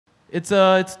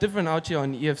It's different out here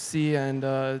on EFC and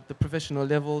the professional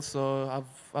level. So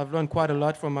I've learned quite a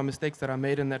lot from my mistakes that I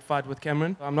made in that fight with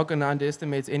Cameron. I'm not going to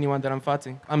underestimate anyone that I'm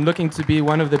fighting. I'm looking to be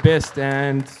one of the best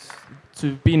and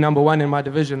to be number one in my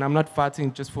division. I'm not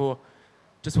fighting just for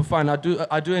fun.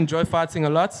 I do enjoy fighting a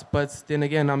lot, but then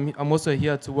again, I'm also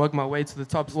here to work my way to the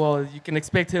top. Well, you can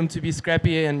expect him to be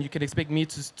scrappy, and you can expect me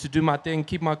to do my thing,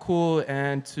 keep my cool,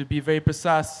 and to be very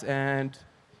precise and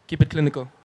keep it clinical.